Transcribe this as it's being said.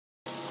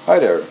Hi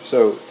there.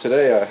 So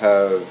today I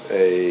have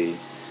a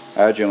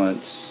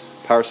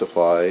agilent power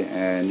supply,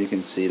 and you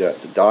can see that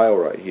the dial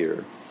right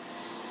here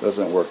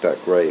doesn't work that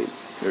great.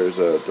 There's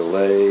a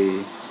delay.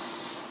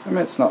 I mean,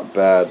 it's not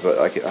bad, but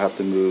I have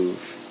to move.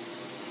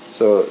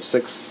 So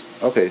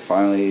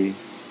finally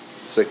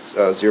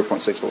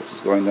 0.6 volts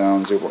is going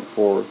down,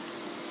 0.4.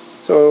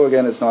 So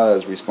again, it's not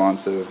as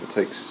responsive. It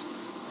takes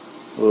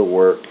a little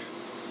work.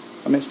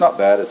 I mean, it's not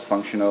bad, it's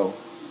functional.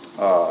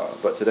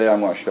 But today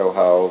I'm going to show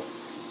how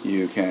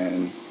you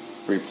can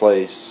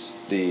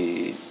replace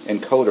the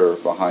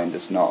encoder behind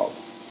this knob.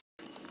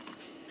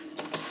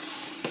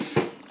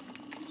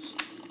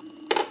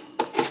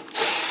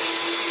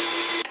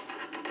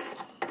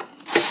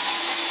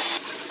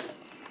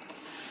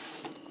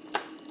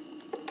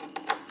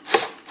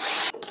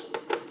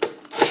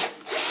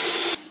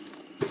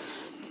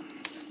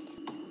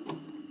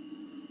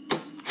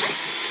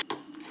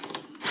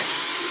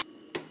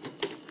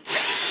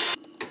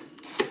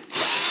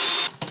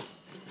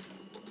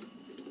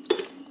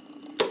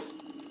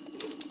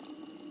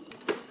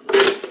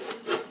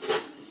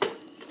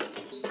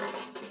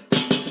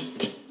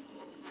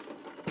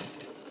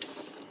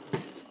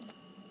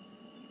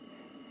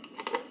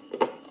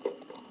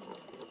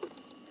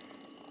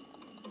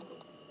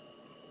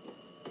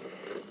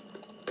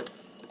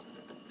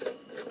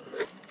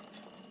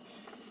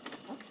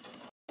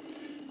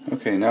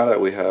 Okay, now that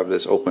we have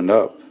this opened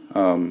up,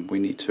 we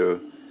need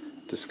to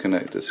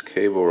disconnect this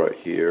cable right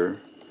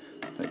here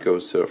that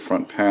goes to the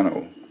front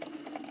panel.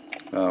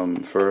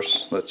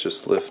 First, let's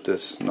just lift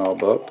this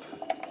knob up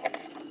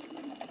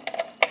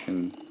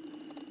and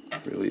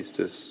release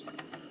this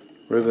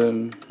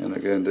ribbon, and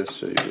again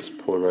this you just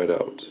pull it right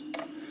out.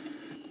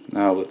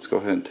 Now let's go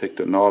ahead and take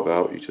the knob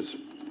out. You just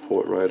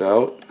pull it right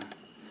out.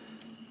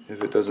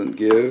 If it doesn't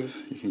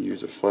give, you can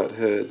use a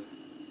flathead.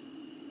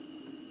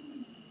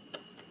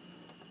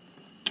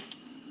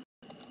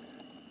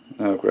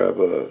 Now grab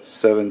a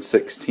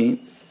 7/16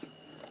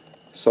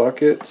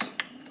 socket.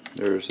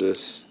 There's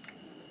this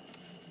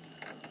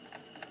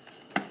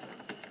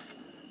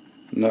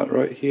nut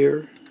right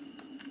here.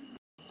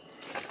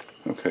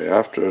 Okay,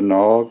 after the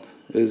knob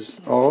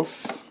is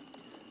off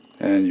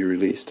and you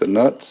release the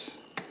nut,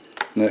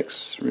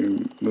 next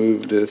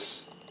remove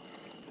this,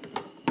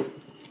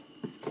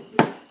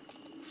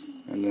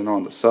 and then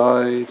on the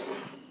side,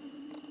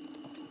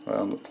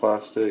 around the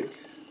plastic,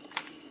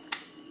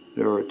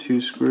 there are 2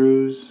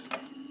 screws.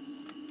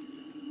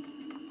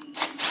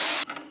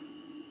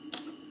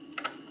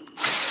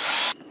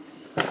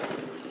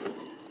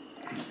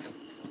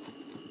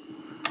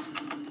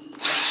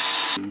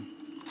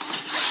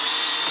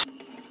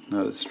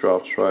 Now this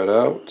drops right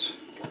out.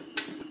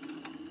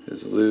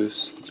 It's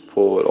loose. Let's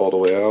pull it all the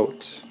way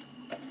out.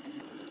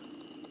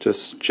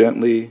 Just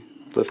gently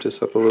lift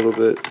this up a little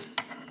bit,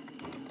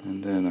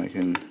 and then I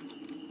can.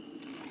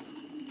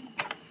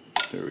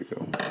 There we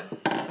go.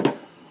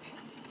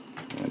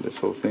 And this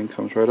whole thing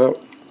comes right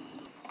out.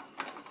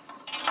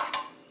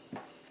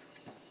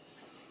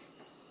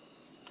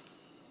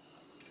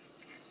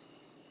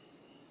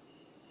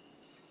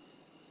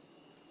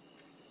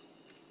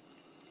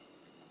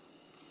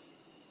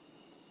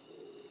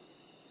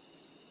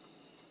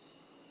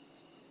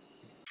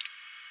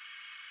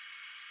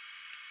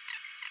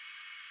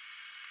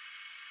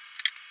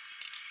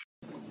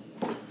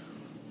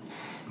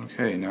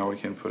 Okay, now we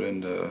can put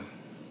in the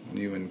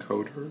new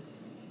encoder.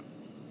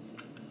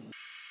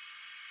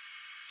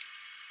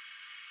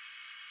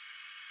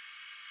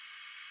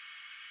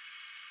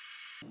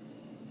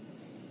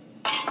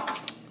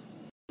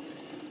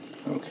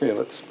 Okay,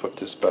 let's put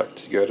this back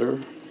together.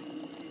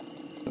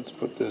 Let's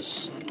put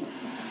this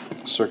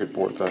circuit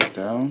board back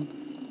down.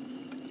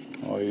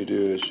 All you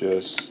do is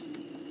just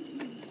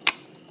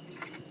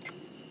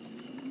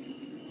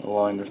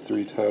align the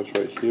 3 tabs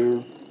right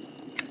here.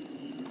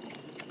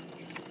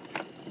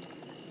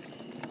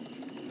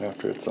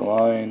 After it's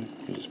aligned,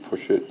 you just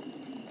push it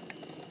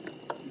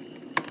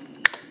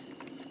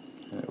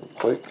and it will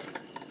click.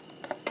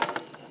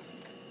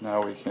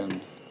 Now we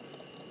can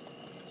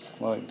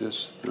slide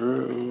this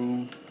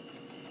through.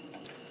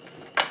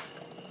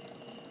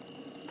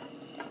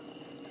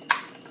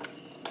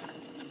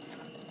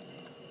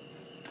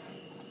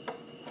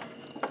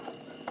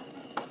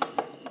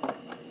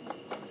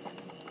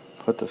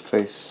 Put the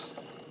face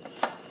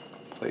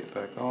plate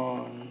back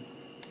on.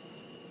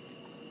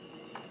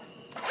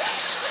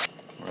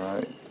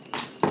 Right,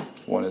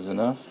 1 is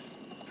enough.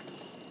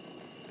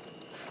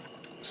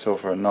 So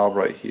for a knob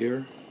right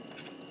here,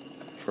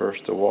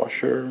 first the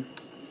washer,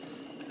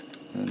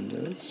 and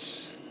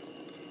this.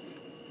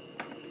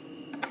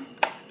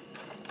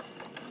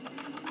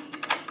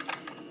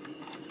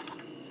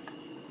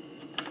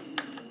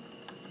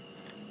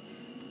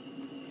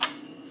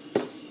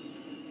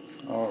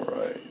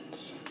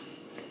 Alright,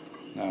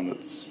 now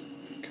let's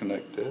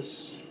connect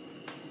this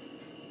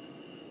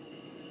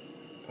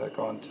back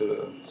onto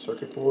the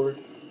circuit board,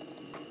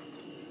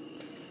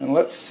 and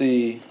let's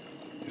see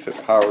if it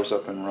powers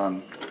up and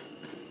runs.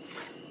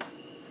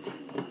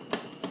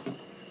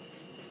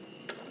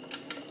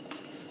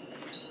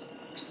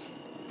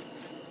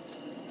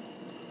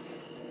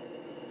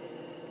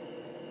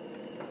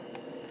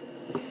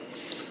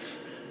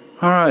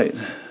 Alright,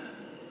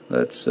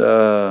 let's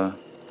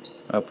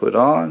put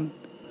on.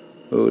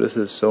 Oh, this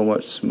is so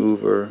much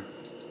smoother.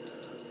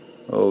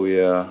 Oh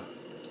yeah.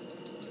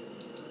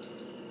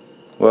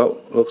 Well,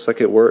 looks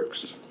like it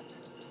works.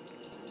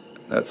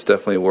 That's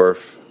definitely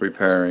worth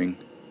repairing.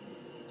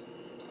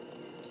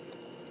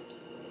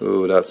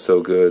 Ooh, that's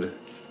so good.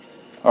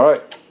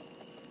 Alright,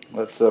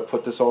 let's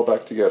put this all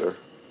back together.